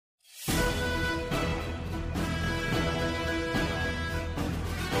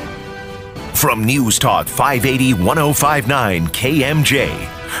From News Talk 580 1059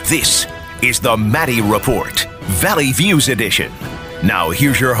 KMJ, this is the Maddie Report, Valley Views Edition. Now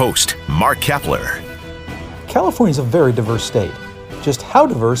here's your host, Mark Kepler. California is a very diverse state. Just how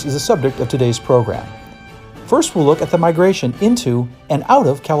diverse is the subject of today's program. First, we'll look at the migration into and out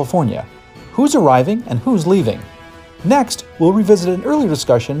of California. Who's arriving and who's leaving? Next, we'll revisit an earlier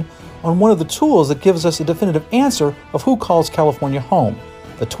discussion on one of the tools that gives us a definitive answer of who calls California home,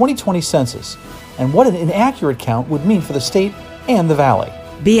 the 2020 census, and what an inaccurate count would mean for the state and the valley.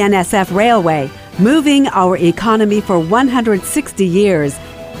 BNSF Railway, moving our economy for 160 years.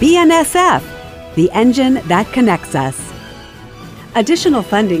 BNSF, the engine that connects us. Additional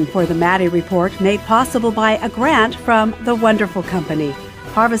funding for the Maddie Report made possible by a grant from The Wonderful Company,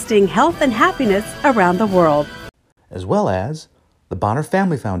 harvesting health and happiness around the world. As well as the Bonner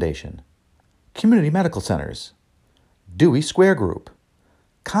Family Foundation, Community Medical Centers, Dewey Square Group,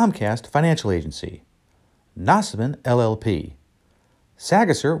 Comcast Financial Agency, Nossaman LLP,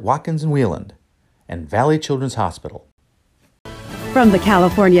 Sagasser, Watkins & Wieland, and Valley Children's Hospital. From the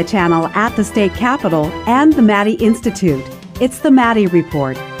California Channel at the State Capitol and the Maddie Institute, it's the Maddie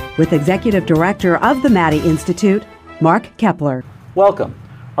Report with Executive Director of the Maddie Institute, Mark Kepler. Welcome.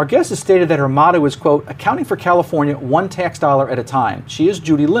 Our guest has stated that her motto is, quote, accounting for California one tax dollar at a time. She is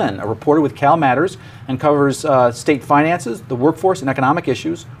Judy Lin, a reporter with Cal Matters, and covers state finances, the workforce, and economic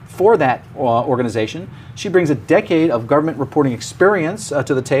issues for that organization. She brings a decade of government reporting experience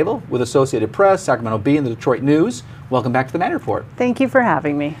to the table with Associated Press, Sacramento Bee, and the Detroit News. Welcome back to the Maddie Report. Thank you for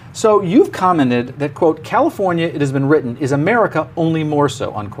having me. So you've commented that, quote, California, it has been written, is America, only more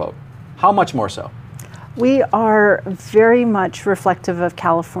so, unquote. How much more so? We are very much reflective of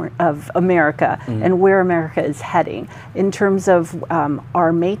California, of America, and where America is heading in terms of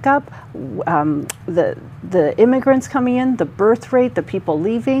our makeup, the immigrants coming in, the birth rate, the people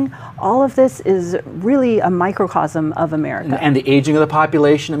leaving. All of this is really a microcosm of America. And the aging of the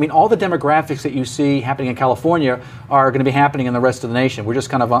population. I mean, all the demographics that you see happening in California are going to be happening in the rest of the nation. We're just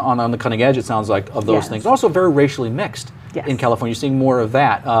kind of on the cutting edge, it sounds like, of those things. Also very racially mixed in California. You're seeing more of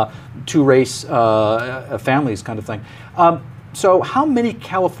that, two-race families kind of thing. So how many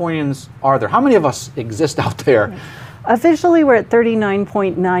Californians are there? How many of us exist out there? Officially, we're at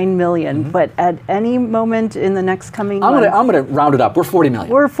 39.9 million, but at any moment in the next coming months, I'm going to round it up. We're 40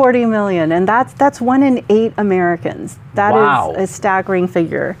 million. We're 40 million, and that's 1 in 8 Americans. That is a staggering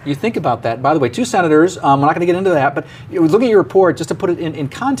figure. You think about that. By the way, 2 senators, we're not going to get into that, but looking at your report, just to put it in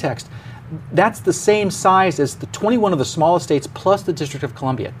context, that's the same size as the 21 of the smallest states plus the District of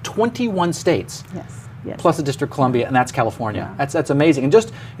Columbia. 21 states. Yes. Plus the District of Columbia, and that's California. Yeah. That's amazing. And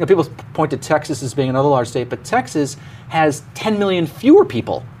just, people point to Texas as being another large state, but Texas has 10 million fewer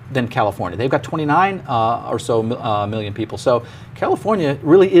people than California. They've got 29 or so million people. So California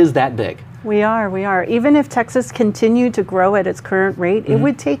really is that big. We are. Even if Texas continued to grow at its current rate, it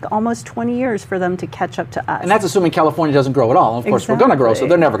would take almost 20 years for them to catch up to us. And that's assuming California doesn't grow at all. And of course, we're going to grow, so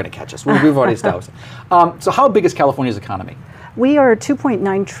they're never going to catch us. We've already established it. So how big is California's economy? We are a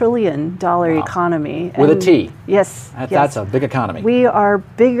 $2.9 trillion economy. With a T. Yes. That's a big economy. We are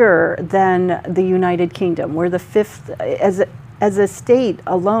bigger than the United Kingdom. We're the 5th, as a state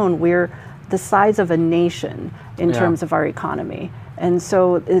alone, we're the size of a nation in terms of our economy. And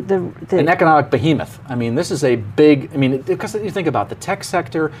so an economic behemoth. I mean, this is a big, because you think about the tech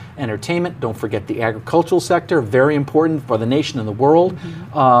sector, entertainment, don't forget the agricultural sector, very important for the nation and the world.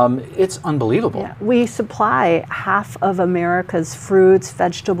 It's unbelievable. Yeah. We supply half of America's fruits,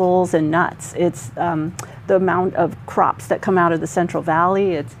 vegetables, and nuts. It's the amount of crops that come out of the Central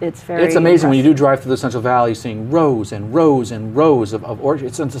Valley. It's very It's amazing impressive. when you do drive through the Central Valley, seeing rows and rows and rows of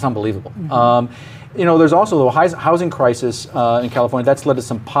orchards. It's unbelievable. There's also the housing crisis in California. That's led to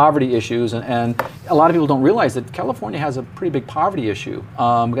some poverty issues, and a lot of people don't realize that California has a pretty big poverty issue,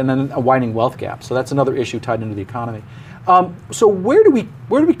 and then a widening wealth gap. So that's another issue tied into the economy. So where do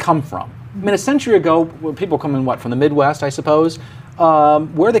we come from? I mean, a century ago, people come in from the Midwest, I suppose. Where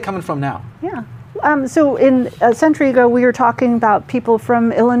are they coming from now? Yeah. So in a century ago, we were talking about people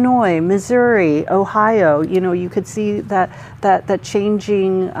from Illinois, Missouri, Ohio. You could see that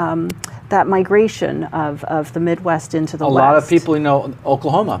changing. That migration of the Midwest into the West. A lot of people,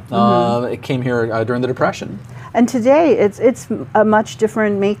 Oklahoma, it came here during the Depression. And today, it's a much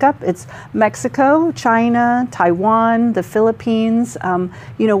different makeup. It's Mexico, China, Taiwan, the Philippines.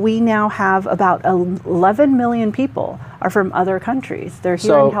 We now have about 11 million people are from other countries. They're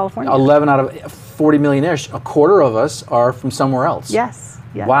here in California. 11 out of 40 million-ish, a quarter of us are from somewhere else. Yes.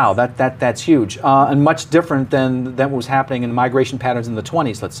 Wow, that's huge, and much different than what was happening in migration patterns in the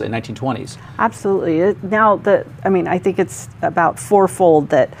 20s, let's say, 1920s. Absolutely. I think it's about fourfold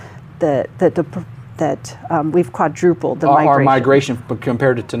that we've quadrupled the our migration. migration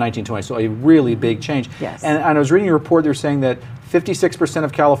compared to 1920. So a really big change. Yes. And I was reading a report. They're saying that 56%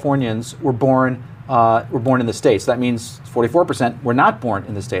 of Californians were born in the States. That means 44% were not born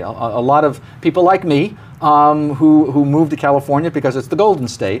in the state. A lot of people like me who moved to California because it's the Golden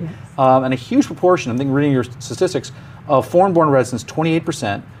State, yes. And a huge proportion, I think reading your statistics, of foreign-born residents,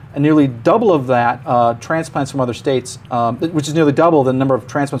 28%, and nearly double of that transplants from other states, which is nearly double the number of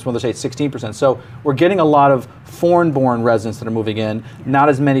transplants from other states, 16%. So we're getting a lot of foreign-born residents that are moving in, not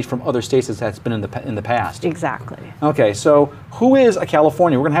as many from other states as that's been in the past. Exactly. Okay, so who is a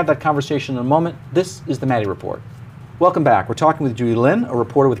Californian? We're going to have that conversation in a moment. This is the Maddie Report. Welcome back. We're talking with Judy Lin, a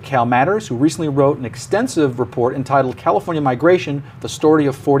reporter with Cal Matters, who recently wrote an extensive report entitled California Migration, The Story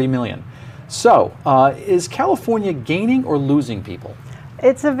of 40 Million. So, is California gaining or losing people?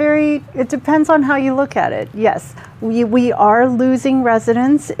 It depends on how you look at it. Yes, we are losing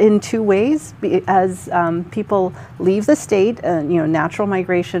residents in two ways as people leave the state, natural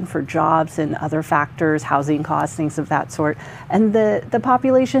migration for jobs and other factors, housing costs, things of that sort. And the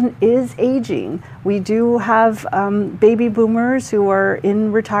population is aging. We do have baby boomers who are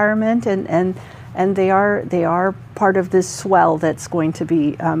in retirement and they are part of this swell that's going to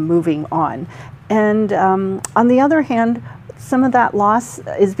be moving on. And on the other hand, some of that loss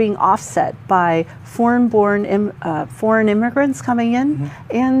is being offset by foreign immigrants coming in, mm-hmm.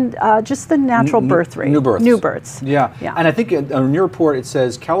 and just the natural birth rate. New births. Yeah. And I think in your report it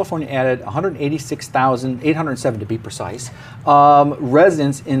says California added 186,807 to be precise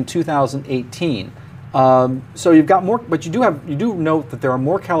residents in 2018. So you've got more, but you do note that there are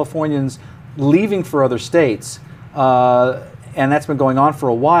more Californians leaving for other states, and that's been going on for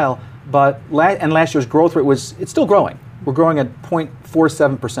a while. But last year's growth rate it's still growing. We're growing at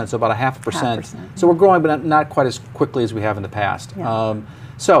 0.47%, so about 0.5%. So we're growing, but not quite as quickly as we have in the past. Yeah.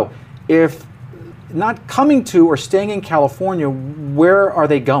 So if not coming to or staying in California, where are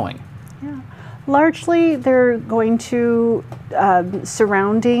they going? Yeah. Largely, they're going to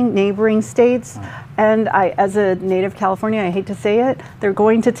surrounding neighboring states. And as a native California, I hate to say it, they're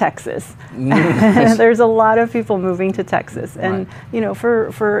going to Texas. There's a lot of people moving to Texas, and right.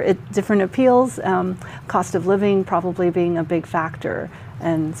 For different appeals, cost of living probably being a big factor.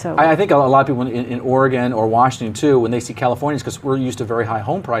 And so I think a lot of people in Oregon or Washington too, when they see Californians, because we're used to very high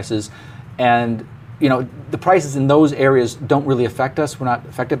home prices, and the prices in those areas don't really affect us. We're not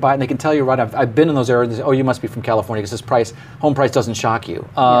affected by it. And they can tell you, right, I've been in those areas, and they say, oh, you must be from California because this home price doesn't shock you.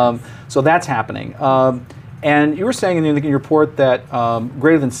 Yes. So that's happening. And you were saying in your report that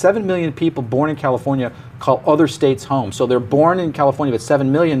greater than 7 million people born in California call other states home. So they're born in California, but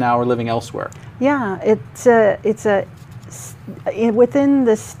 7 million now are living elsewhere. Yeah, within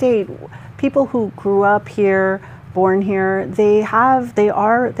the state, people who grew up here, born here, they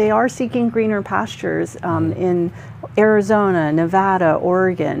are seeking greener pastures in Arizona, Nevada,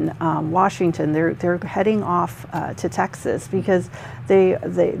 Oregon, Washington. They're heading off to Texas because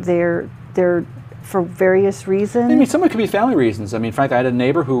they're for various reasons. I mean, some of it could be family reasons. I mean, frankly, I had a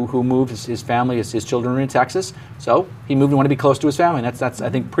neighbor who moved his family, his children were in Texas, so he moved and wanted to be close to his family. And that's I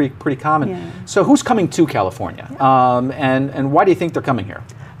think pretty common. Yeah. So who's coming to California, and why do you think they're coming here?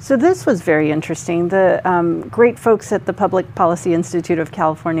 So this was very interesting. The great folks at the Public Policy Institute of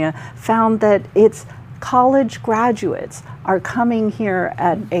California found that it's college graduates are coming here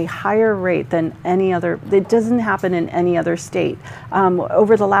at a higher rate than any other. It doesn't happen in any other state.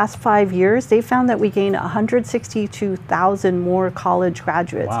 Over the last 5 years, they found that we gained 162,000 more college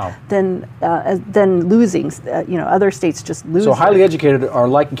graduates. Wow. than losing. Other states just lose. So highly educated are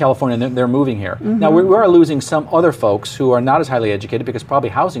like in California, and they're moving here. Mm-hmm. Now we are losing some other folks who are not as highly educated because probably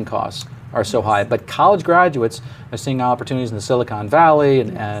housing costs are so high. But college graduates are seeing opportunities in the Silicon Valley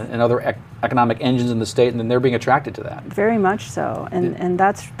and other economic engines in the state, and then they're being attracted to that. Very much so, and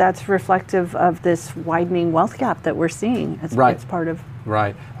that's reflective of this widening wealth gap that we're seeing. It's part of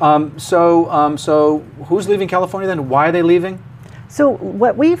right. So who's leaving California then? Why are they leaving? So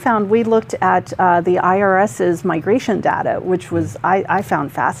what we found, we looked at the IRS's migration data, which was I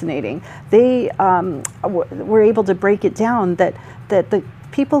found fascinating. They were able to break it down that the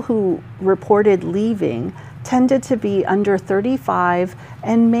people who reported leaving tended to be under 35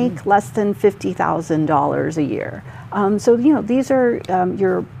 and make less than $50,000 a year. So these are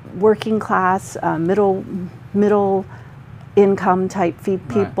your working class, middle income type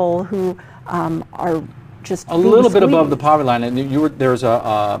people who are just a little bit above the poverty line. And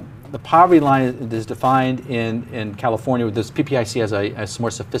the poverty line is defined in California. This PPIC has a more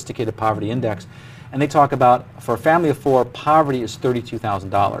sophisticated poverty index, and they talk about for a family of four, poverty is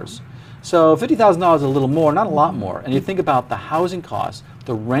 $32,000. So $50,000 is a little more, not a lot more. And you think about the housing costs.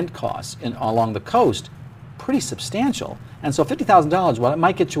 the rent costs along the coast pretty substantial. And so $50,000, well, it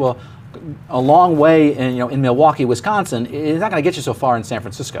might get you a long way in Milwaukee, Wisconsin. It's not going to get you so far in San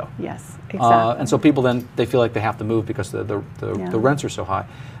Francisco. Yes, exactly. And so people then, they feel like they have to move because the rents are so high.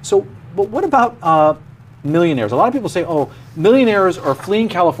 So, but what about millionaires? A lot of people say, oh, millionaires are fleeing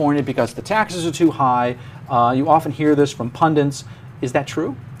California because the taxes are too high. You often hear this from pundits. Is that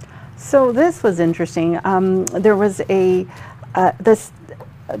true? So this was interesting. There was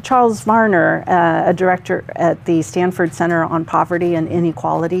Charles Varner, a director at the Stanford Center on Poverty and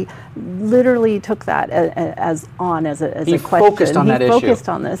Inequality, literally took that as a question. He focused on that issue. He focused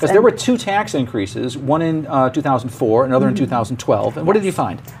on this. Because there were 2 tax increases, one in 2004, another in 2012. And what did he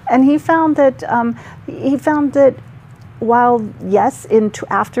find? And he found that while, yes,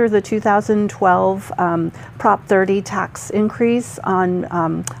 after the 2012 Prop 30 tax increase on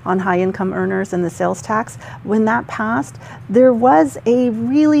high-income earners and the sales tax, when that passed, there was a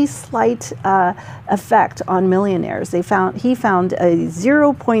really slight effect on millionaires. He found a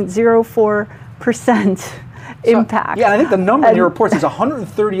 0.04% impact. Yeah, I think the number in your report says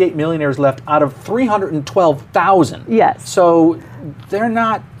 138 millionaires left out of 312,000. Yes. So they're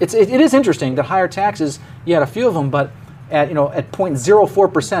not. It is interesting that higher taxes. You had a few of them, but at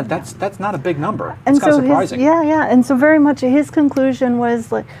 0.04%, that's not a big number. It's kind of surprising. And so very much his conclusion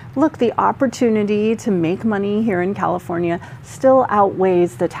was like, look, the opportunity to make money here in California still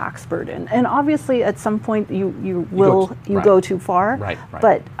outweighs the tax burden. And obviously, at some point, you go too far. Right.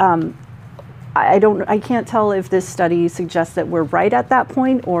 But I can't tell if this study suggests that we're right at that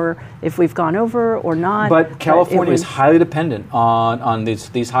point or if we've gone over or not. But California is highly dependent on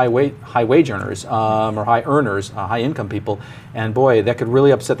these high wage earners or high earners, high income people, and boy, that could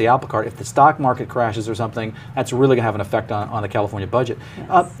really upset the apple cart if the stock market crashes or something. That's really going to have an effect on the California budget.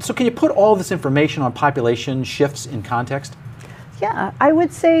 Yes. So can you put all this information on population shifts in context? Yeah, I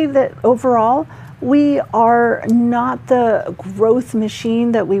would say that overall, we are not the growth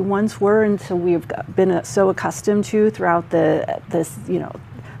machine that we once were, and so we've been so accustomed to throughout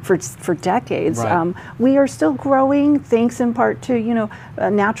for decades. Right. We are still growing, thanks in part to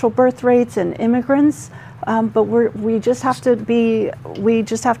natural birth rates and immigrants. But we just have to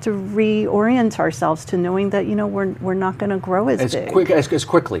reorient ourselves to knowing that we're not going to grow as big. As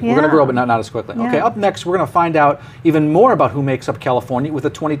quickly. Yeah. We're going to grow, but not as quickly. Yeah. Okay. Up next, we're going to find out even more about who makes up California with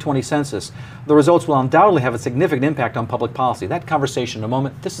the 2020 census. The results will undoubtedly have a significant impact on public policy. That conversation in a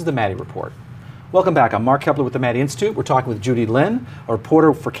moment. This is the Maddie Report. Welcome back. I'm Mark Kepler with the Maddie Institute. We're talking with Judy Lin, a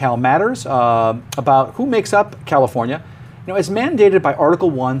reporter for Cal Matters, about who makes up California. As mandated by Article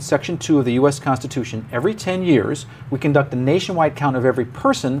 1, Section 2 of the U.S. Constitution, every 10 years we conduct a nationwide count of every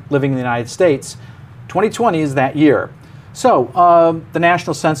person living in the United States. 2020 is that year. So, the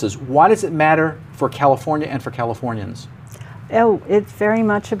national census, why does it matter for California and for Californians? Oh, it's very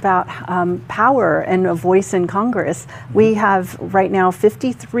much about power and a voice in Congress. We have right now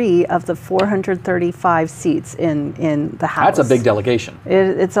 53 of the 435 seats in the House. That's a big delegation.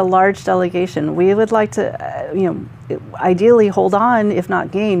 It's a large delegation. We would like to, ideally hold on, if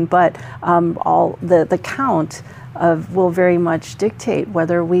not gain, but all the count will very much dictate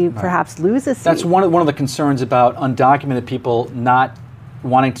whether we perhaps lose a seat. That's one of the concerns about undocumented people not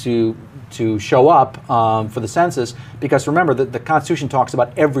wanting to show up for the census, because remember that the Constitution talks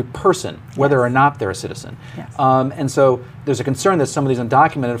about every person, whether or not they're a citizen. Yes. And so there's a concern that some of these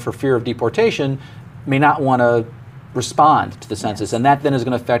undocumented, for fear of deportation, may not want to respond to the census, and that then is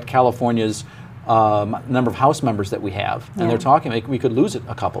going to affect California's number of House members that we have. And they're talking, we could lose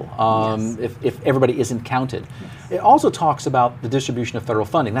a couple if everybody isn't counted. Yes. It also talks about the distribution of federal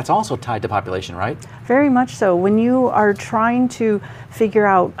funding. That's also tied to population, right? Very much so. When you are trying to figure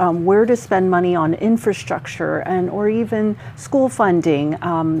out where to spend money on infrastructure or even school funding,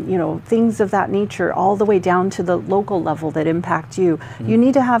 things of that nature, all the way down to the local level that impact you, you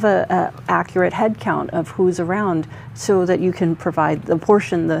need to have a accurate head count of who's around so that you can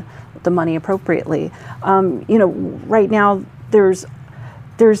apportion the money appropriately. Right now there's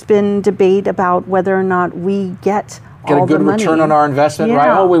been debate about whether or not we get all a good the money. return on our investment, right?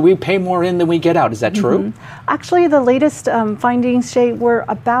 Oh, we pay more in than we get out. Is that true? Actually, the latest findings say we're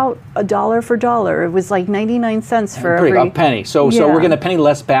about $1 for dollar. It was like 99 cents for every a penny. So we're getting a penny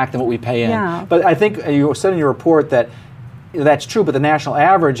less back than what we pay in. Yeah. But I think you said in your report that that's true, but the national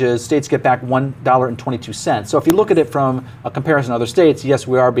average is states get back $1.22. So if you look at it from a comparison to other states, yes,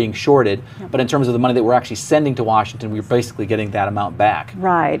 we are being shorted, but in terms of the money that we're actually sending to Washington, we're basically getting that amount back.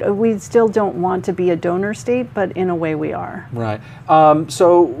 Right. We still don't want to be a donor state, but in a way we are. Right.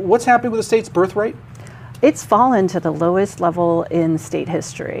 So what's happening with the state's birth rate? It's fallen to the lowest level in state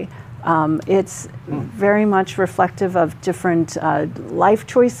history. It's very much reflective of different life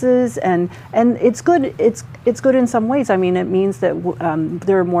choices, and it's good. It's good in some ways. I mean, it means that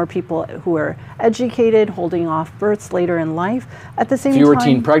there are more people who are educated, holding off births later in life. At the same time, fewer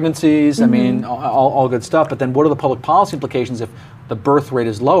teen pregnancies. I mean, all good stuff. But then, what are the public policy implications if the birth rate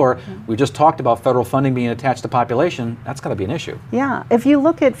is lower? We just talked about federal funding being attached to population. That's got to be an issue. Yeah. If you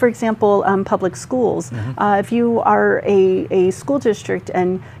look at, for example, public schools, if you are a school district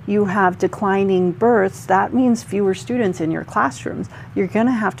and you have declining births, that means fewer students in your classrooms. You're going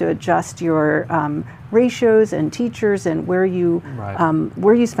to have to adjust your ratios and teachers and where you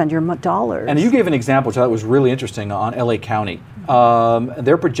spend your dollars. And you gave an example which I thought was really interesting on LA County.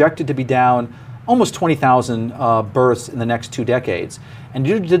 They're projected to be down almost 20,000 births in the next 2 decades. And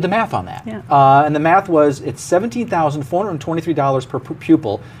you did the math on that. Yeah. And the math was, it's $17,423 per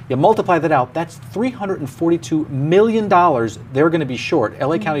pupil. You multiply that out, that's $342 million they're going to be short.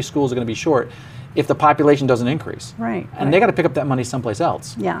 LA County schools are going to be short if the population doesn't increase. Right. And they got to pick up that money someplace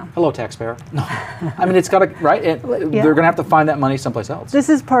else. Yeah. Hello, taxpayer. No. I mean, it's got to, right? They're going to have to find that money someplace else. This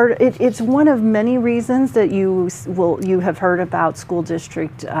is it's one of many reasons that you have heard about school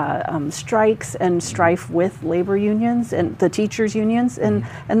district strikes and strife with labor unions and the teachers unions, and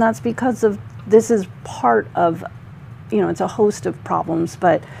that's because of, this is part of, it's a host of problems,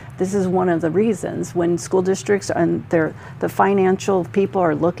 but this is one of the reasons when school districts and the financial people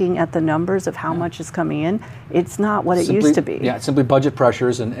are looking at the numbers of how much is coming in. It's not what it used to be. Yeah, it's simply budget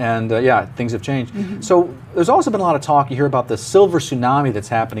pressures, and things have changed. So there's also been a lot of talk. You hear about the silver tsunami that's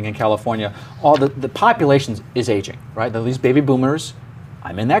happening in California. All the population is aging, right? These baby boomers,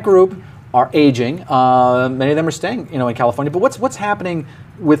 I'm in that group, are aging. Many of them are staying, in California. But what's happening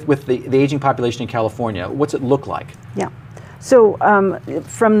with the aging population in California? What's it look like? Yeah. So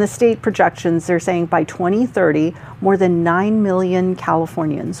from the state projections, they're saying by 2030, more than 9 million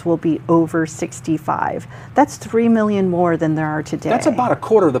Californians will be over 65. That's 3 million more than there are today. That's about a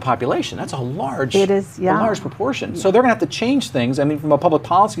quarter of the population. That's a large, a large proportion. So they're going to have to change things. I mean, from a public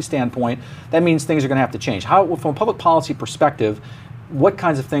policy standpoint, that means things are going to have to change. How, from a public policy perspective, what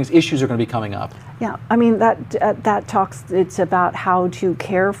kinds of issues are going to be coming up? Yeah, I mean, that talks, it's about how to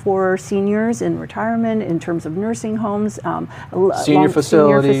care for seniors in retirement in terms of nursing homes, senior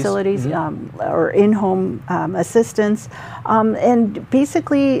facilities, or in-home assistance. And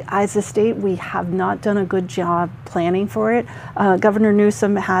basically, as a state, we have not done a good job planning for it. Governor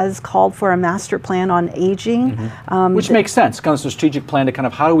Newsom has called for a master plan on aging. Which makes sense, kind of a strategic plan to kind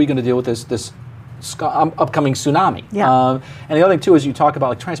of, how are we going to deal with this upcoming tsunami. Yeah. And the other thing too is you talk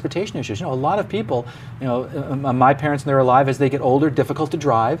about transportation issues. A lot of people, my parents, when they're alive, as they get older, difficult to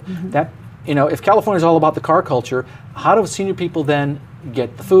drive. That, if California is all about the car culture, how do senior people then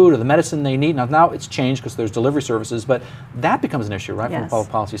get the food or the medicine they need? Now it's changed because there's delivery services, but that becomes an issue, right, from a public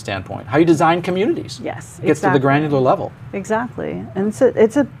policy standpoint. How you design communities. Yes, it gets to the granular level. Exactly. And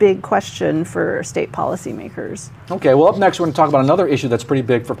it's a big question for state policymakers. Okay, well, up next we're going to talk about another issue that's pretty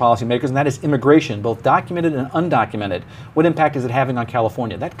big for policymakers, and that is immigration, both documented and undocumented. What impact is it having on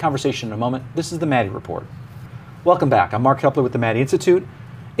California? That conversation in a moment. This is the Maddie Report. Welcome back. I'm Mark Kepler with the Maddie Institute.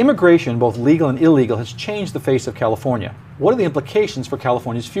 Immigration, both legal and illegal, has changed the face of California. What are the implications for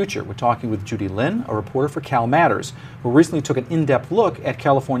California's future? We're talking with Judy Lin, a reporter for Cal Matters, who recently took an in-depth look at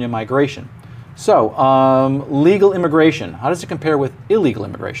California migration. So, legal immigration, how does it compare with illegal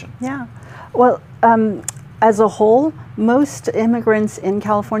immigration? Yeah, well, as a whole, most immigrants in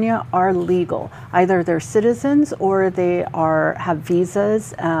California are legal. Either they're citizens or they have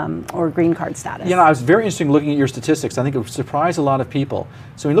visas or green card status. I was very interested in looking at your statistics. I think it would surprise a lot of people.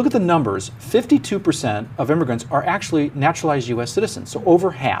 So when you look at the numbers, 52% of immigrants are actually naturalized U.S. citizens, so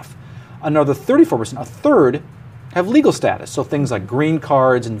over half. Another 34%, a third, have legal status, so things like green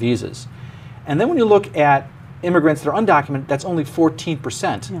cards and visas. And then when you look at immigrants that are undocumented, that's only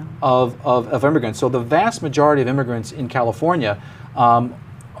 14% of immigrants. So the vast majority of immigrants in California,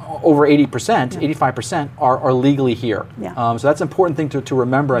 over 80%, 85% are legally here. So that's an important thing to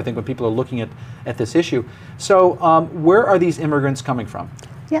remember, I think, when people are looking at this issue. So where are these immigrants coming from?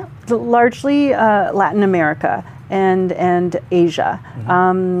 Yeah, largely Latin America and Asia.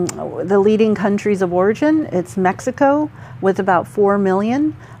 The leading countries of origin, it's Mexico with about 4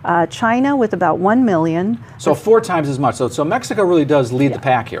 million, China with about 1 million. So 4 times as much. So Mexico really does lead the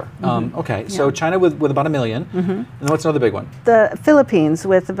pack here. Okay, so China with about 1 million. And what's another big one? The Philippines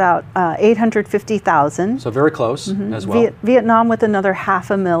with about 850,000. So very close as well. Vietnam with another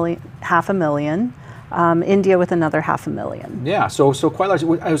half a million. India with another 500,000. Yeah, so quite large. It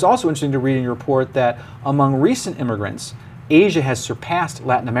was also interesting to read in your report that among recent immigrants, Asia has surpassed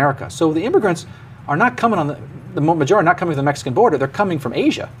Latin America. So the immigrants are not coming the majority are not coming from the Mexican border, they're coming from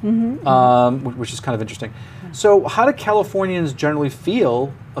Asia, which is kind of interesting. So how do Californians generally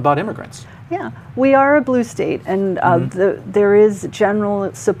feel about immigrants? Yeah, we are a blue state, and there is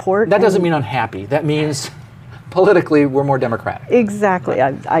general support. That doesn't mean unhappy. That means politically we're more democratic. Exactly.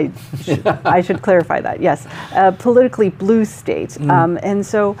 I should clarify that. Yes, politically blue state, and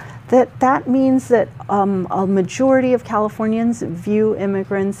so that means that a majority of Californians view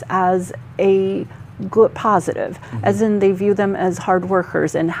immigrants as a good positive, as in they view them as hard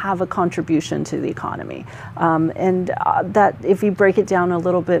workers and have a contribution to the economy. That if you break it down a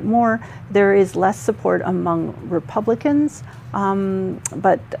little bit more, there is less support among Republicans,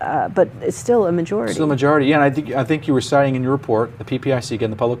 but it's still a majority. Still a majority, yeah. And I think you were citing in your report, the PPIC, again,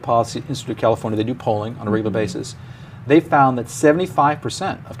 the Public Policy Institute of California, they do polling on a regular basis. They found that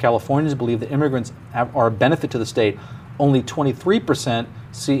 75% of Californians believe that immigrants are a benefit to the state. Only 23%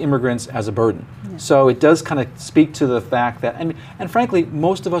 see immigrants as a burden. Yeah. So it does kind of speak to the fact that, and frankly,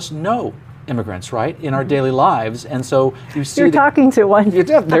 most of us know immigrants, right, in our daily lives, and so you see. You're talking to one.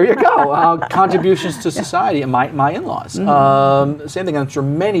 There you go. Contributions to society, and my in-laws. Same thing. I'm sure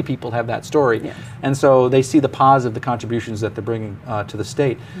many people have that story, yes. And so they see the positive, the contributions that they're bringing to the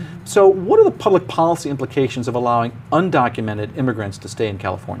state. So, what are the public policy implications of allowing undocumented immigrants to stay in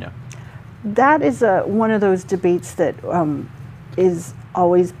California? That is one of those debates that is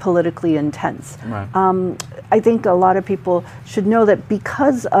always politically intense. Right. I think a lot of people should know that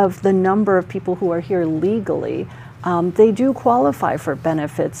because of the number of people who are here legally, they do qualify for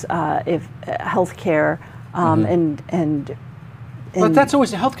benefits, if health care, and but that's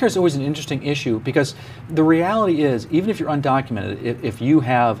always, healthcare is always an interesting issue, because the reality is, even if you're undocumented, if you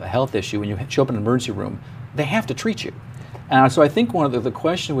have a health issue and you show up in an emergency room, they have to treat you. So I think one of the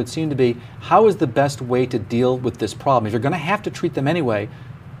question would seem to be, how is the best way to deal with this problem? If you're going to have to treat them anyway,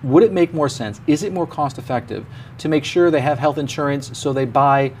 would it make more sense? Is it more cost effective to make sure they have health insurance so they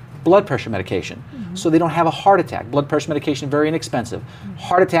buy blood pressure medication, so they don't have a heart attack? Blood pressure medication, very inexpensive.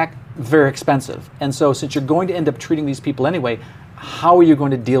 Heart attack, very expensive. And so since you're going to end up treating these people anyway, how are you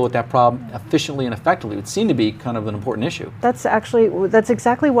going to deal with that problem efficiently and effectively? It would seem to be kind of an important issue. That's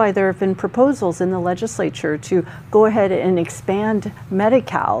exactly why there have been proposals in the legislature to go ahead and expand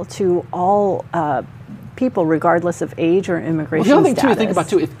Medi-Cal to all people, regardless of age or immigration status. Well, the other thing too, think about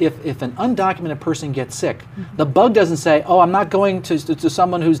too, if an undocumented person gets sick, the bug doesn't say, oh, I'm not going to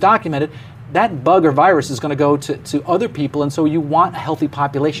someone who's documented. That bug or virus is going to go to other people, and so you want a healthy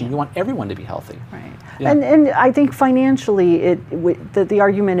population. You want everyone to be healthy. Right. Yeah. And I think financially, the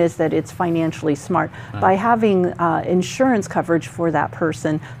argument is that it's financially smart. Right. By having insurance coverage for that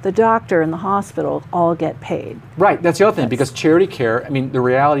person, the doctor and the hospital all get paid. Right, that's the other thing, because charity care, I mean, the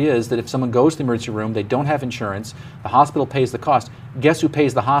reality is that if someone goes to the emergency room, they don't have insurance, the hospital pays the cost. Guess who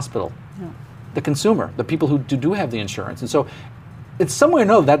pays the hospital? Yeah. The consumer, the people who do have the insurance. And so it's some way or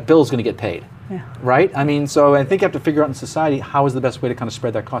another that bill is going to get paid. Yeah. Right? I mean, so I think you have to figure out in society how is the best way to kind of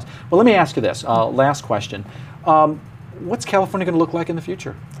spread that cost. Well, let me ask you this, last question. What's California going to look like in the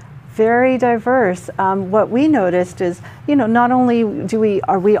future? Very diverse. What we noticed is, not only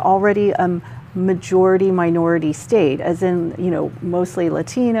are we already majority minority state, as in, mostly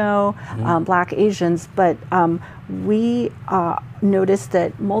Latino, Black, Asians, but we noticed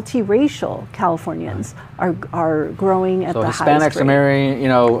that multiracial Californians are growing at the highest rate. So Hispanics are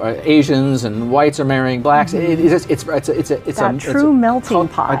marrying, Asians, and whites are marrying Blacks. It's a true melting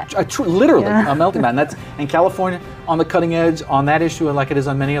pot. Literally a melting pot. And California on the cutting edge on that issue, and like it is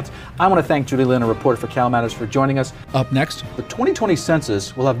on many others. I want to thank Judy Lin, a reporter for Cal Matters, for joining us. Up next, the 2020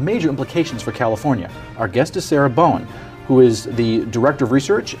 census will have major implications for California. Our guest is Sarah Bowen, who is the Director of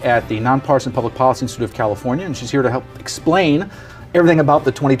Research at the Nonpartisan Public Policy Institute of California, and she's here to help explain everything about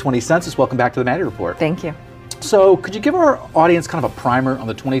the 2020 census. Welcome back to the Maddie Report. Thank you. So could you give our audience kind of a primer on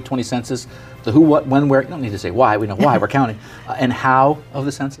the 2020 census, the who, what, when, where, you don't need to say why, we know why, we're counting, and how of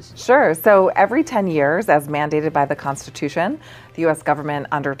the census? Sure. So every 10 years, as mandated by the Constitution, the U.S. government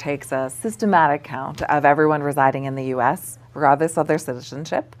undertakes a systematic count of everyone residing in the U.S., regardless of their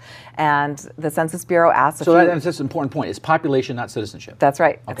citizenship. And the Census Bureau asks that's an important point. It's population, not citizenship. That's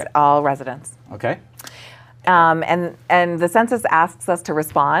right. Okay. It's all residents. Okay. And the census asks us to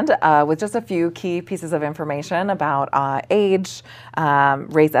respond with just a few key pieces of information about age,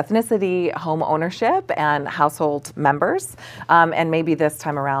 race, ethnicity, home ownership, and household members, and maybe this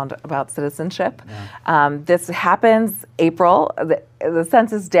time around about citizenship. Yeah. This happens April. The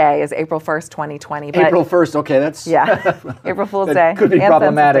census day is April 1st, 2020. But April 1st, okay, that's... Yeah, April Fool's Day. Could be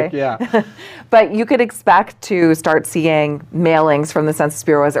problematic, yeah. But you could expect to start seeing mailings from the Census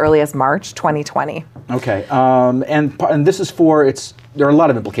Bureau as early as March 2020. Okay, and this is for, it's There are a lot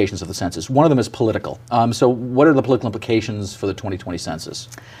of implications of the census. One of them is political. So what are the political implications for the 2020 census?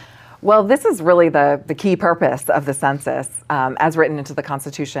 Well, this is really the key purpose of the census, as written into the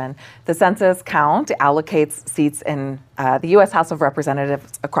Constitution. The census count allocates seats in the U.S. House of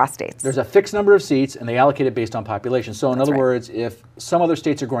Representatives across states. There's a fixed number of seats, and they allocate it based on population. So in other right. words, if some other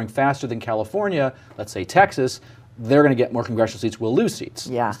states are growing faster than California, let's say Texas, they're going to get more congressional seats, we'll lose seats.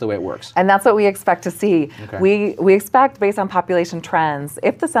 Yeah. That's the way it works. And that's what we expect to see. Okay. We expect, based on population trends,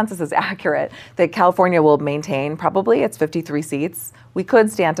 if the census is accurate, that California will maintain probably its 53 seats. We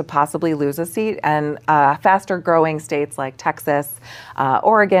could stand to possibly lose a seat, and faster growing states like Texas,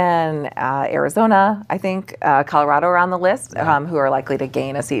 Oregon, Arizona, I think, Colorado are on the list, who are likely to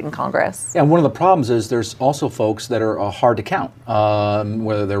gain a seat in Congress. And one of the problems is there's also folks that are hard to count,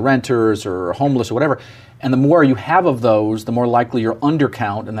 whether they're renters or homeless or whatever. And the more you have of those, the more likely you're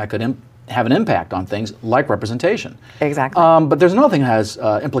undercount, and that could have an impact on things like representation. Exactly. But there's another thing it has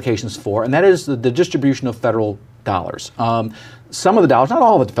implications for, and that is the distribution of federal dollars. Some of the dollars, not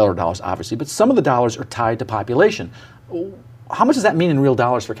all of the federal dollars, obviously, but some of the dollars are tied to population. How much does that mean in real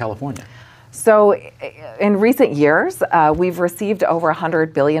dollars for California? So in recent years, we've received over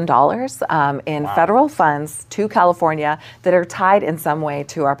 $100 billion in federal funds to California that are tied in some way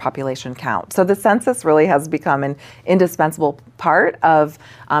to our population count. So the census really has become an indispensable part of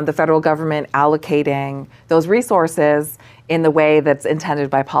the federal government allocating those resources in the way that's intended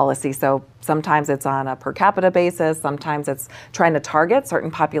by policy. So sometimes it's on a per capita basis, sometimes it's trying to target certain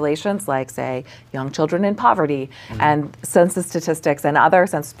populations like, say, young children in poverty. And census statistics and other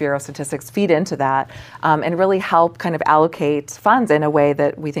Census Bureau statistics feed into that and really help kind of allocate funds in a way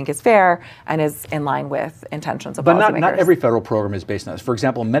that we think is fair and is in line with intentions of policymakers. But not every federal program is based on this. For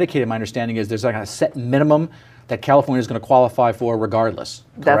example, Medicaid, my understanding is there's like a set minimum that California is going to qualify for regardless.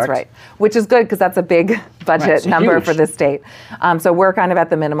 Correct? That's right, which is good because that's a big budget number huge for this state. So we're kind of at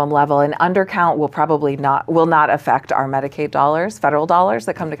the minimum level, and undercount will not affect our Medicaid dollars, federal dollars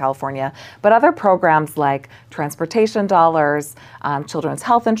that come to California. But other programs like transportation dollars, children's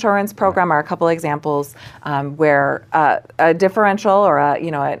health insurance program are a couple examples where a differential or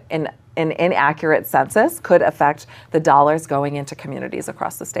an inaccurate census could affect the dollars going into communities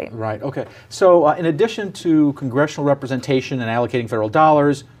across the state. Right, okay. So in addition to congressional representation and allocating federal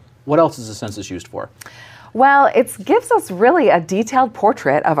dollars, what else is the census used for? Well, it gives us really a detailed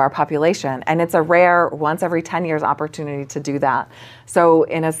portrait of our population, and it's a rare, once every 10 years opportunity to do that. So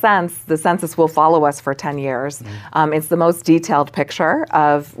in a sense, the census will follow us for 10 years. It's the most detailed picture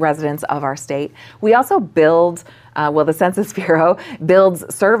of residents of our state. We also build the Census Bureau builds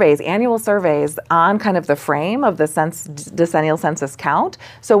surveys, annual surveys on kind of the frame of the decennial census count.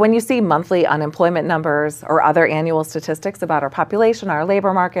 So when you see monthly unemployment numbers or other annual statistics about our population, our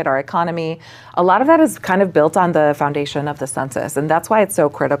labor market, our economy, a lot of that is kind of built on the foundation of the census. And that's why it's so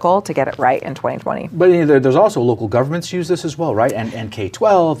critical to get it right in 2020. But there's also local governments use this as well, right? And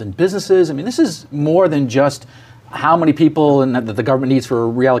K-12 and businesses. I mean, this is more than just how many people that the government needs for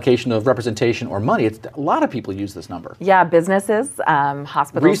reallocation of representation or money. It's a lot of people use this number. Yeah, businesses,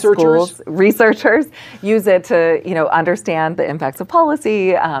 hospitals, researchers. Schools, researchers use it to understand the impacts of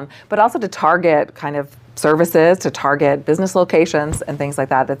policy, but also to target kind of services, to target business locations and things like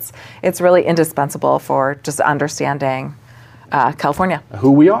that. It's really indispensable for just understanding California.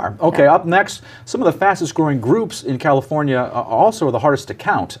 Who we are. Okay, Up next, some of the fastest growing groups in California also are the hardest to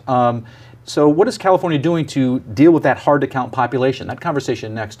count. So what is California doing to deal with that hard-to-count population? That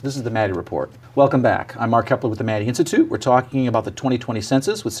conversation next. This is the Maddie Report. Welcome back. I'm Mark Kepler with the Maddie Institute. We're talking about the 2020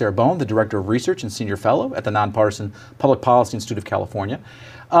 census with Sarah Bowen, the Director of Research and Senior Fellow at the Nonpartisan Public Policy Institute of California.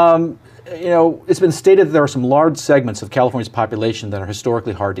 It's been stated that there are some large segments of California's population that are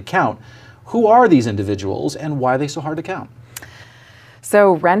historically hard to count. Who are these individuals and why are they so hard to count?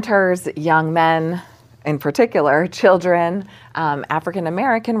 So renters, young men, in particular, children, African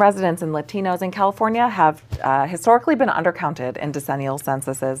American residents, and Latinos in California have historically been undercounted in decennial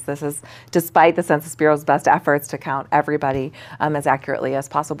censuses. This is despite the Census Bureau's best efforts to count everybody as accurately as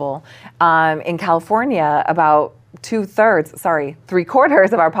possible. In California, about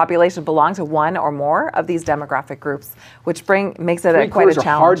three-quarters of our population belong to one or more of these demographic groups, which makes it quite a challenge.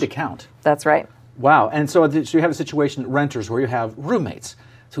 Are hard to count. That's right. Wow. And so you have a situation, renters, where you have roommates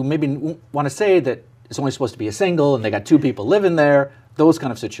who maybe want to say that it's only supposed to be a single and they got two people living there, those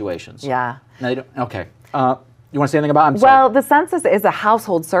kind of situations. Yeah. Okay. You want to say anything about it? Well, the census is a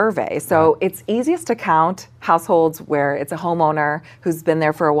household survey, so it's easiest to count households where it's a homeowner who's been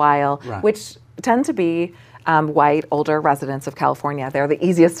there for a while, which tend to be white, older residents of California. They're the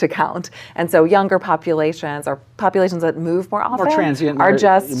easiest to count. And so younger populations or populations that move more often more transient, are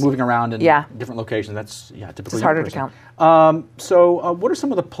just moving around in different locations. That's typically it's harder to count. So what are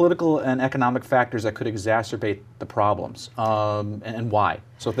some of the political and economic factors that could exacerbate the problems, and why?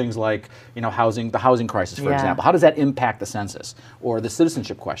 So things like, the housing crisis, for example. How does that impact the census, or the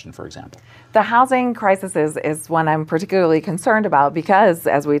citizenship question, for example? The housing crisis is one I'm particularly concerned about because,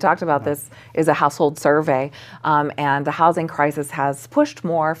 as we talked about, this is a household survey, and the housing crisis has pushed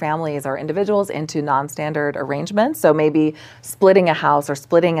more families or individuals into non-standard arrangements. So maybe splitting a house or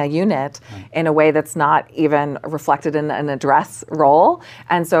splitting a unit in a way that's not even reflected in an address roll,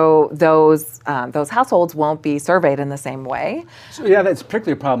 and so those households won't be surveyed in the same way. So that's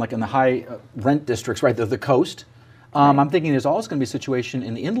particularly a problem, like in the high rent districts, right? The coast. I'm thinking there's also going to be a situation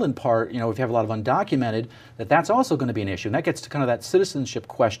in the inland part, if you have a lot of undocumented, that's also going to be an issue. And that gets to kind of that citizenship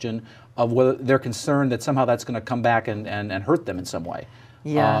question of whether they're concerned that somehow that's going to come back and hurt them in some way.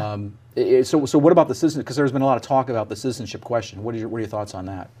 Yeah. So what about the citizenship? Because there's been a lot of talk about the citizenship question. What are your thoughts on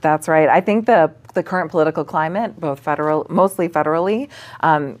that? That's right. I think the current political climate, mostly federally,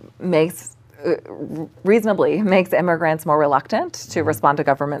 makes immigrants more reluctant to respond to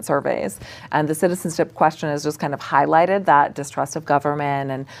government surveys. And the citizenship question has just kind of highlighted that distrust of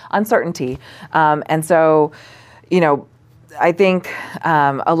government and uncertainty. And so, I think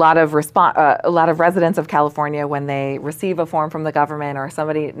a lot of residents of California, when they receive a form from the government or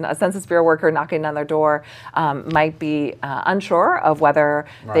a Census Bureau worker knocking on their door, might be unsure of whether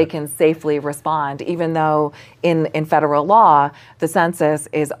they can safely respond, even though in federal law, the census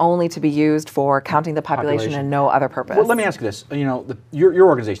is only to be used for counting the population and no other purpose. Well, let me ask you this. Your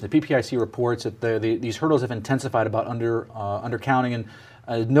organization, the PPIC, reports that these hurdles have intensified about undercounting, and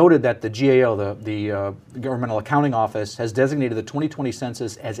noted that the GAO, the Governmental Accounting Office, has designated the 2020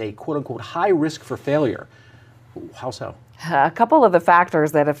 census as a quote-unquote high risk for failure. How so? A couple of the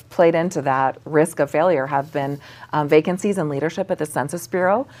factors that have played into that risk of failure have been vacancies in leadership at the Census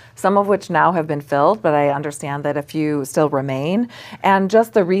Bureau, some of which now have been filled, but I understand that a few still remain, and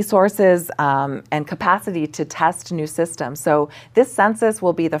just the resources and capacity to test new systems. So this census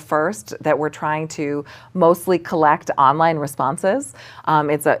will be the first that we're trying to mostly collect online responses.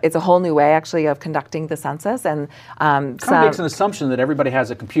 It's a whole new way, actually, of conducting the census, and kind of makes an assumption that everybody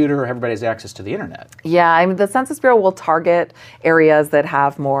has a computer, or everybody has access to the internet. Yeah, the Census Bureau will target areas that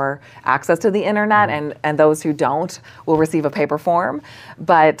have more access to the internet, and those who don't will receive a paper form.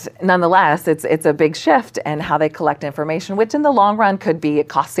 But nonetheless, it's a big shift in how they collect information, which in the long run could be a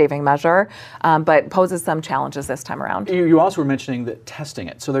cost-saving measure, but poses some challenges this time around. You also were mentioning that testing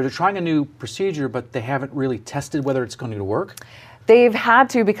it. So they're trying a new procedure, but they haven't really tested whether it's going to work? They've had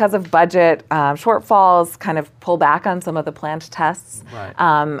to, because of budget shortfalls, kind of pull back on some of the planned tests.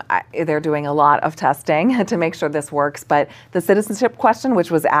 Right. They're doing a lot of testing to make sure this works. But the citizenship question,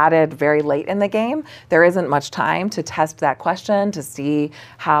 which was added very late in the game, there isn't much time to test that question to see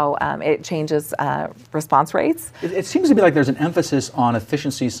how it changes response rates. It seems to be like there's an emphasis on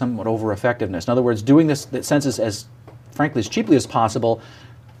efficiency somewhat over effectiveness. In other words, doing the census as, frankly, as cheaply as possible,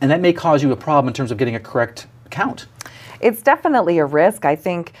 and that may cause you a problem in terms of getting a correct count. It's definitely a risk. I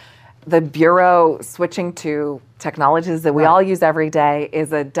think the Bureau switching to technologies that we all use every day is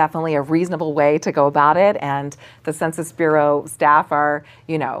definitely a reasonable way to go about it. And the Census Bureau staff are,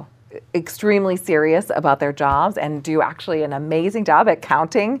 extremely serious about their jobs and do actually an amazing job at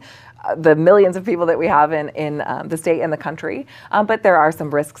counting the millions of people that we have in the state and the country. But there are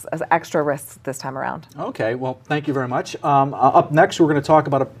some risks, extra risks this time around. Okay, well, thank you very much. Up next, we're going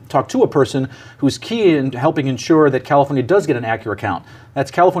to talk to a person who's key in helping ensure that California does get an accurate count. That's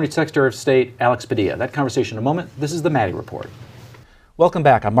California Secretary of State Alex Padilla. That conversation in a moment. This is the Maddie Report. Welcome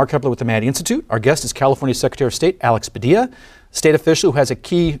back. I'm Mark Kepler with the Maddie Institute. Our guest is California Secretary of State Alex Padilla, state official who has a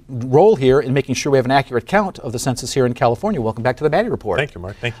key role here in making sure we have an accurate count of the census here in California. Welcome back to the Maddie Report. Thank you,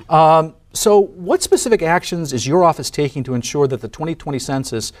 Mark. Thank you. So what specific actions is your office taking to ensure that the 2020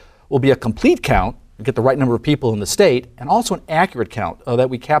 census will be a complete count, get the right number of people in the state, and also an accurate count, that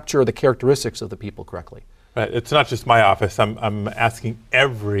we capture the characteristics of the people correctly? Right. It's not just my office. I'm asking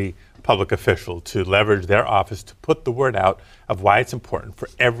every public official to leverage their office to put the word out of why it's important for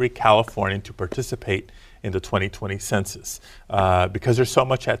every Californian to participate in the 2020 census, because there's so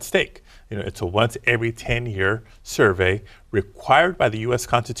much at stake. It's a once every 10-year survey required by the U.S.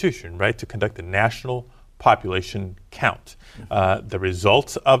 Constitution, right, to conduct a national population count. The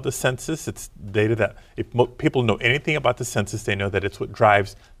results of the census, it's data that if people know anything about the census, they know that it's what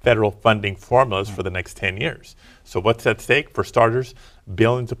drives federal funding formulas for the next 10 years. So what's at stake? For starters,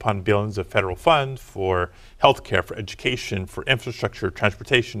 billions upon billions of federal funds for healthcare, for education, for infrastructure,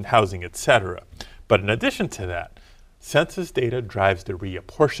 transportation, housing, etc. But in addition to that, census data drives the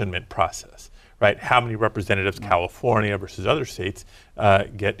reapportionment process, right? How many representatives California versus other states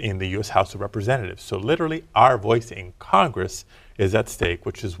get in the U.S. House of Representatives. So literally our voice in Congress is at stake,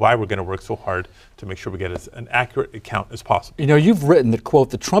 which is why we're going to work so hard to make sure we get an accurate account as possible. You know, you've written that,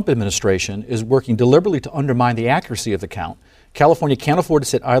 quote, the Trump administration is working deliberately to undermine the accuracy of the count. California can't afford to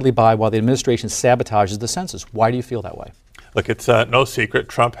sit idly by while the administration sabotages the census. Why do you feel that way? Look, it's no secret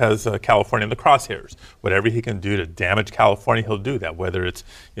Trump has California in the crosshairs. Whatever he can do to damage California, he'll do that, whether it's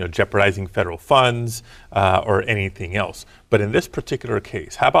jeopardizing federal funds or anything else. But in this particular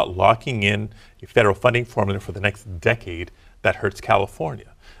case, how about locking in a federal funding formula for the next decade that hurts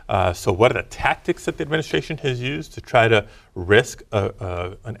California? So what are the tactics that the administration has used to try to risk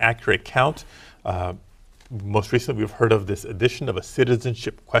an accurate count? Most recently, we've heard of this addition of a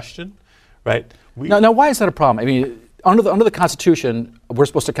citizenship question, right? Now, why is that a problem? I mean, under the Constitution, we're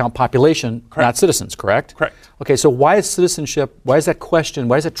supposed to count population, not citizens, correct? Correct. Okay, so why is citizenship, why is that question,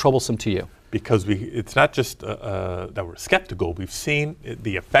 why is that troublesome to you? Because it's not just that we're skeptical. We've seen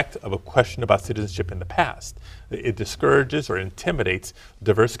the effect of a question about citizenship in the past. It discourages or intimidates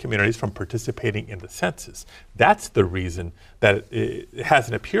diverse communities from participating in the census. That's the reason that it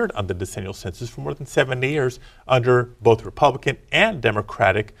hasn't appeared on the decennial census for more than 70 years under both Republican and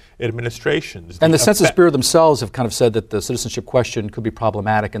Democratic administrations. And the Census Bureau themselves have kind of said that the citizenship question could be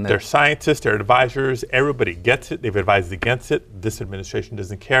problematic. And their scientists, their advisors, everybody gets it. They've advised against it. This administration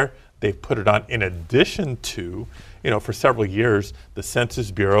doesn't care. They've put it on in addition to, for several years, the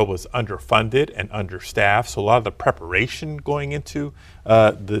Census Bureau was underfunded and understaffed. So a lot of the preparation going into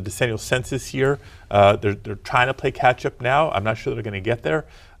the decennial census year, they're trying to play catch up now. I'm not sure they're going to get there.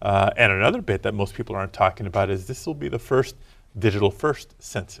 And another bit that most people aren't talking about is this will be the first digital first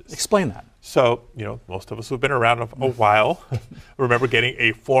census. Explain that. So, most of us who've been around a while remember getting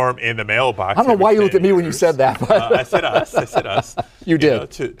a form in the mailbox. I don't know why you looked at me when you said that. I said us. You did.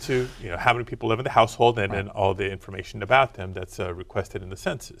 To how many people live in the household and then all the information about them that's requested in the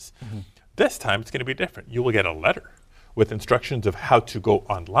census. Mm-hmm. This time it's going to be different. You will get a letter with instructions of how to go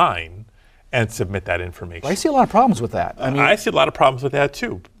online and submit that information. Well, I see a lot of problems with that. I see a lot of problems with that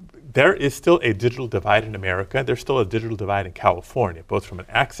too. There is still a digital divide in America. There's still a digital divide in California, both from an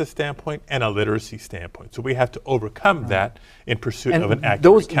access standpoint and a literacy standpoint. So we have to overcome that in pursuit of an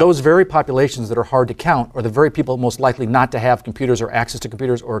accurate count. Those very populations that are hard to count are the very people most likely not to have computers or access to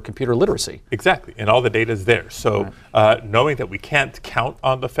computers or computer literacy. Exactly, and all the data is there. So knowing that we can't count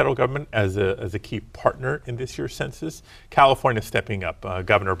on the federal government as a key partner in this year's census, California is stepping up.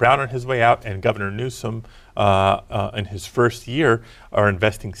 Governor Brown on his way out and Governor Newsom in his first year are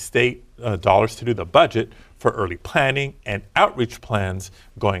investing state dollars to do the budget for early planning and outreach plans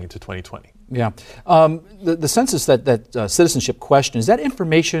going into 2020. Yeah. The census, that citizenship question, is that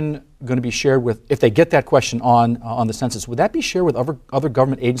information going to be shared with, if they get that question on the census, would that be shared with other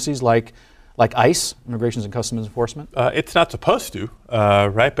government agencies like ICE, Immigration and Customs Enforcement? It's not supposed to,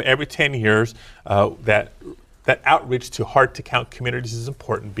 right? But every 10 years, that outreach to hard-to-count communities is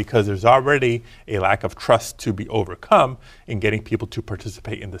important because there's already a lack of trust to be overcome in getting people to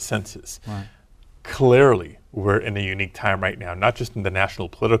participate in the census. Right. Clearly, we're in a unique time right now, not just in the national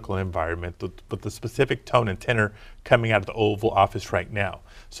political environment, but the specific tone and tenor coming out of the Oval Office right now.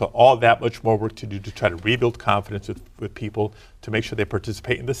 So all that much more work to do to try to rebuild confidence with people to make sure they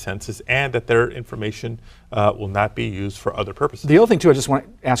participate in the census and that their information will not be used for other purposes. The other thing, too, I just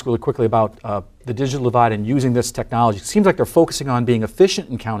want to ask really quickly about the digital divide and using this technology. It seems like they're focusing on being efficient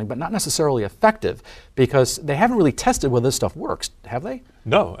in counting, but not necessarily effective, because they haven't really tested whether this stuff works, have they?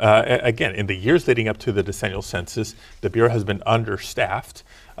 No. Again, in the years leading up to the decennial census, the Bureau has been understaffed,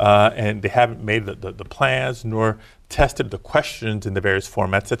 and they haven't made the plans nor tested the questions in the various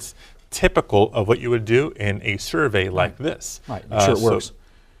formats. That's typical of what you would do in a survey like this. Right, I'm sure it works.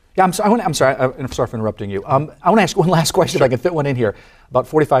 Yeah, I'm sorry for interrupting you. I want to ask one last question, if I can fit one in here, about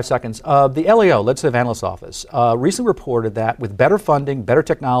 45 seconds. The LAO, Legislative Analyst's Office, recently reported that with better funding, better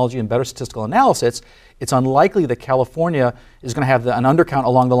technology, and better statistical analysis, it's unlikely that California is going to have an undercount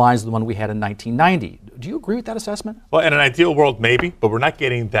along the lines of the one we had in 1990. Do you agree with that assessment? Well, in an ideal world, maybe, but we're not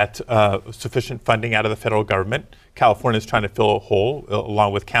getting that sufficient funding out of the federal government. California is trying to fill a hole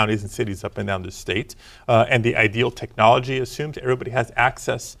along with counties and cities up and down the state. And the ideal technology assumes everybody has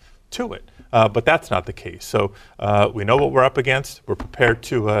access to it. But that's not the case. So we know what we're up against. We're prepared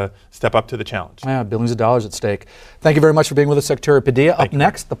to step up to the challenge. Yeah, billions of dollars at stake. Thank you very much for being with us, Secretary Padilla. Up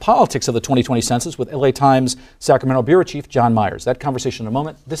next, the politics of the 2020 census with LA Times Sacramento Bureau Chief John Myers. That conversation in a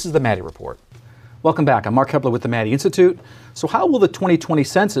moment. This is the Maddie Report. Welcome back. I'm Mark Kepler with the Maddie Institute. So how will the 2020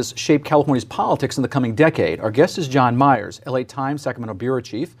 census shape California's politics in the coming decade? Our guest is John Myers, LA Times Sacramento Bureau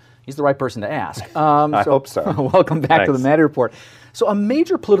Chief. he's the right person to ask. I hope so. Welcome back to the Thanks. Maddie Report. So a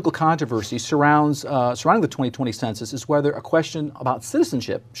major political controversy surrounding the 2020 census is whether a question about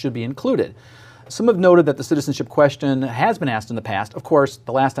citizenship should be included. Some have noted that the citizenship question has been asked in the past. Of course,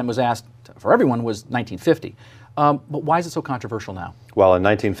 the last time it was asked for everyone was 1950. But why is it so controversial now? Well, in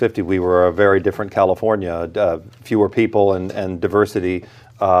 1950, we were a very different California, fewer people and diversity,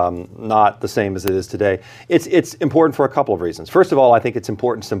 not the same as it is today. It's important for a couple of reasons. First of all, I think it's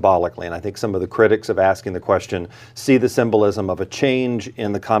important symbolically, and I think some of the critics of asking the question see the symbolism of a change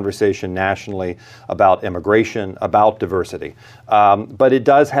in the conversation nationally about immigration, about diversity. But it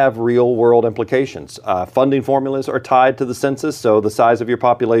does have real-world implications. Funding formulas are tied to the census, so the size of your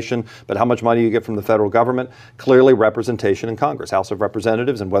population, but how much money you get from the federal government. Clearly, representation in Congress, House of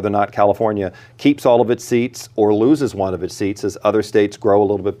Representatives, and whether or not California keeps all of its seats or loses one of its seats as other states grow a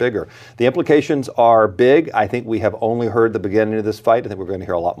little bit bigger. The implications are big. I think we have only heard the beginning of this fight. I think we're going to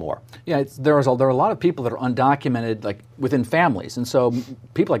hear a lot more. Yeah, there are a lot of people that are undocumented, like within families, and so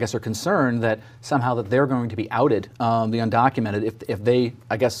people, I guess, are concerned that somehow that they're going to be outed, the undocumented, if they,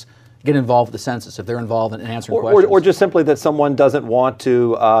 I guess, get involved with the census, if they're involved in answering questions. Or just simply that someone doesn't want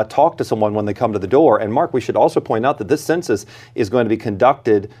to talk to someone when they come to the door. And Mark, we should also point out that this census is going to be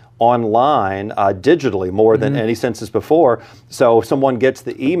conducted online, digitally, more than any census before. So if someone gets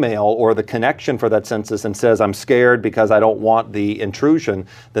the email or the connection for that census and says, I'm scared because I don't want the intrusion,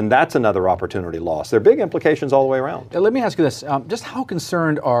 then that's another opportunity lost. There are big implications all the way around. Let me ask you this, just how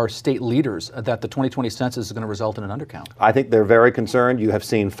concerned are state leaders that the 2020 census is going to result in an undercount? I think they're very concerned. You have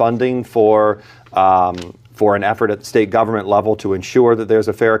seen funding for an effort at the state government level to ensure that there's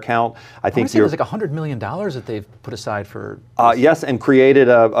a fair count. I think there's like $100 million that they've put aside for. Yes, and created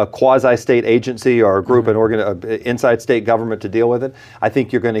a quasi-state agency or a group, inside state government to deal with it. I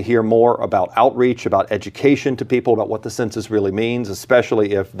think you're going to hear more about outreach, about education to people about what the census really means,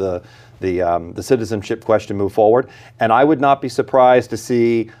 especially if the citizenship question move forward. And I would not be surprised to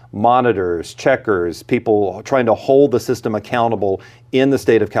see monitors, checkers, people trying to hold the system accountable in the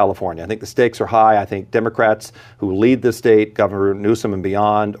state of California. I think the stakes are high. I think Democrats who lead the state, Governor Newsom and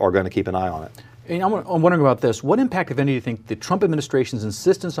beyond, are going to keep an eye on it. And I'm wondering about this. What impact, if any, do you think the Trump administration's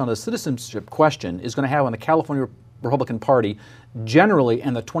insistence on the citizenship question is going to have on the California Republican Party generally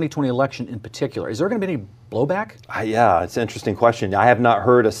and the 2020 election in particular? Is there going to be any blowback? Yeah, it's an interesting question. I have not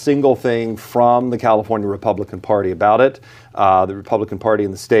heard a single thing from the California Republican Party about it. The Republican Party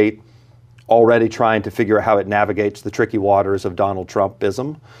in the state already trying to figure out how it navigates the tricky waters of Donald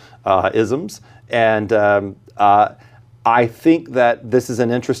Trumpisms. And I think that this is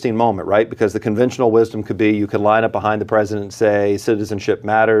an interesting moment, right? Because the conventional wisdom could be you could line up behind the president and say citizenship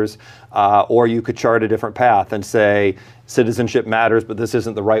matters, or you could chart a different path and say citizenship matters, but this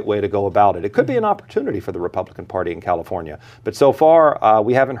isn't the right way to go about it. It could be an opportunity for the Republican Party in California, but so far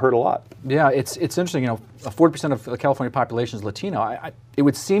we haven't heard a lot. Yeah, it's interesting. 40% of the California population is Latino. It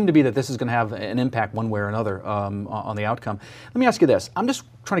would seem to be that this is going to have an impact one way or another on the outcome. Let me ask you this. I'm just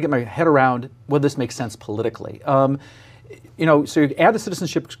trying to get my head around whether this makes sense politically. So you add the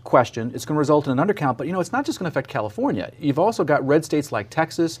citizenship question, it's going to result in an undercount, but it's not just going to affect California. You've also got red states like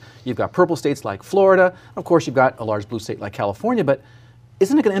Texas, you've got purple states like Florida, of course you've got a large blue state like California, but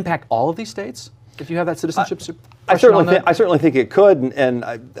isn't it going to impact all of these states if you have that citizenship question? I certainly think it could, and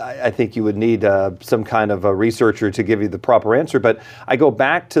I think you would need some kind of a researcher to give you the proper answer, but I go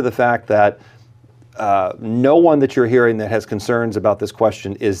back to the fact that no one that you're hearing that has concerns about this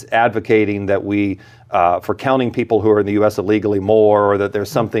question is advocating that we, for counting people who are in the U.S. illegally more, or that there's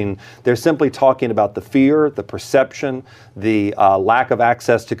something. They're simply talking about the fear, the perception, the lack of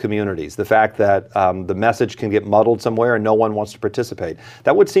access to communities, the fact that the message can get muddled somewhere and no one wants to participate.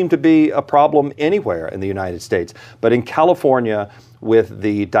 That would seem to be a problem anywhere in the United States. But in California, with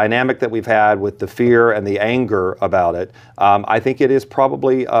the dynamic that we've had, with the fear and the anger about it, I think it is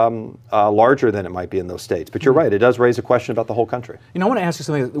probably larger than it might be in those states. But you're right, it does raise a question about the whole country. I want to ask you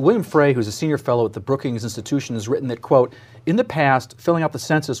something. William Frey, who's a senior fellow at the Brookings Institution, has written that, quote, in the past, filling out the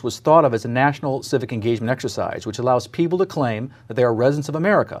census was thought of as a national civic engagement exercise, which allows people to claim that they are residents of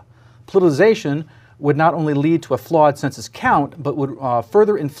America. Politicization would not only lead to a flawed census count, but would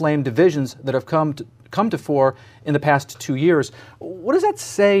further inflame divisions that have come to fore in the past 2 years. What does that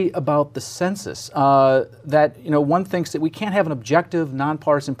say about the census? That one thinks that we can't have an objective,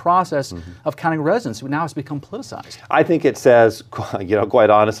 nonpartisan process of counting residents. Now it's become politicized. I think it says, quite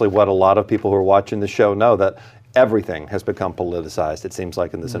honestly, what a lot of people who are watching the show know, that Everything has become politicized, it seems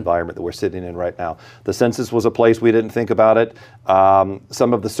like, in this environment that we're sitting in right now. The census was a place we didn't think about it.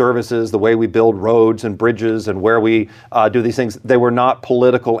 Some of the services, the way we build roads and bridges and where we do these things, they were not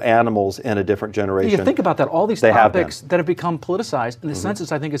political animals in a different generation. You think about that, all these topics that have become politicized, and the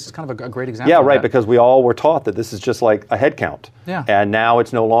census, I think, is kind of a great example. Yeah, of right, that. because we all were taught that this is just like a head count. Yeah. And now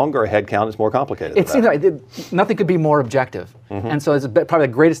it's no longer a head count, it's more complicated. It seems like nothing could be more objective. And so it's probably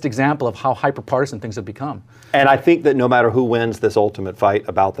the greatest example of how hyper-partisan things have become. And I think that no matter who wins this ultimate fight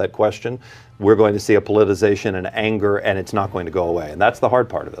about that question, we're going to see a politicization and anger, and it's not going to go away. And that's the hard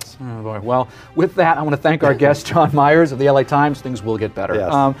part of this. Oh boy. Well, with that, I want to thank our guest, John Myers of the LA Times. Things will get better.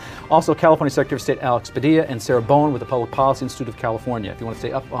 Yes. Also, California Secretary of State Alex Padilla and Sarah Bowen with the Public Policy Institute of California. If you want to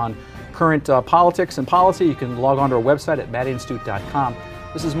stay up on current politics and policy, you can log on to our website at maddieinstitute.com.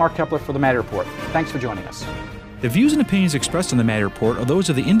 This is Mark Kepler for the Maddy Report. Thanks for joining us. The views and opinions expressed in the Maddy Report are those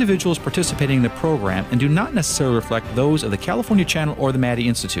of the individuals participating in the program and do not necessarily reflect those of the California Channel or the Maddy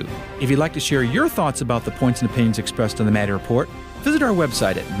Institute. If you'd like to share your thoughts about the points and opinions expressed in the Maddy Report, visit our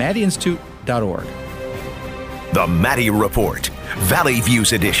website at maddieinstitute.org. The Maddy Report, Valley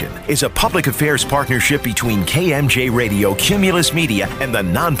Views Edition, is a public affairs partnership between KMJ Radio, Cumulus Media, and the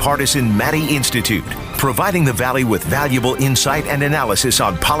nonpartisan Maddy Institute, providing the Valley with valuable insight and analysis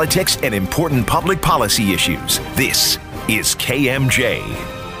on politics and important public policy issues. This is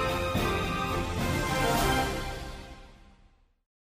KMJ.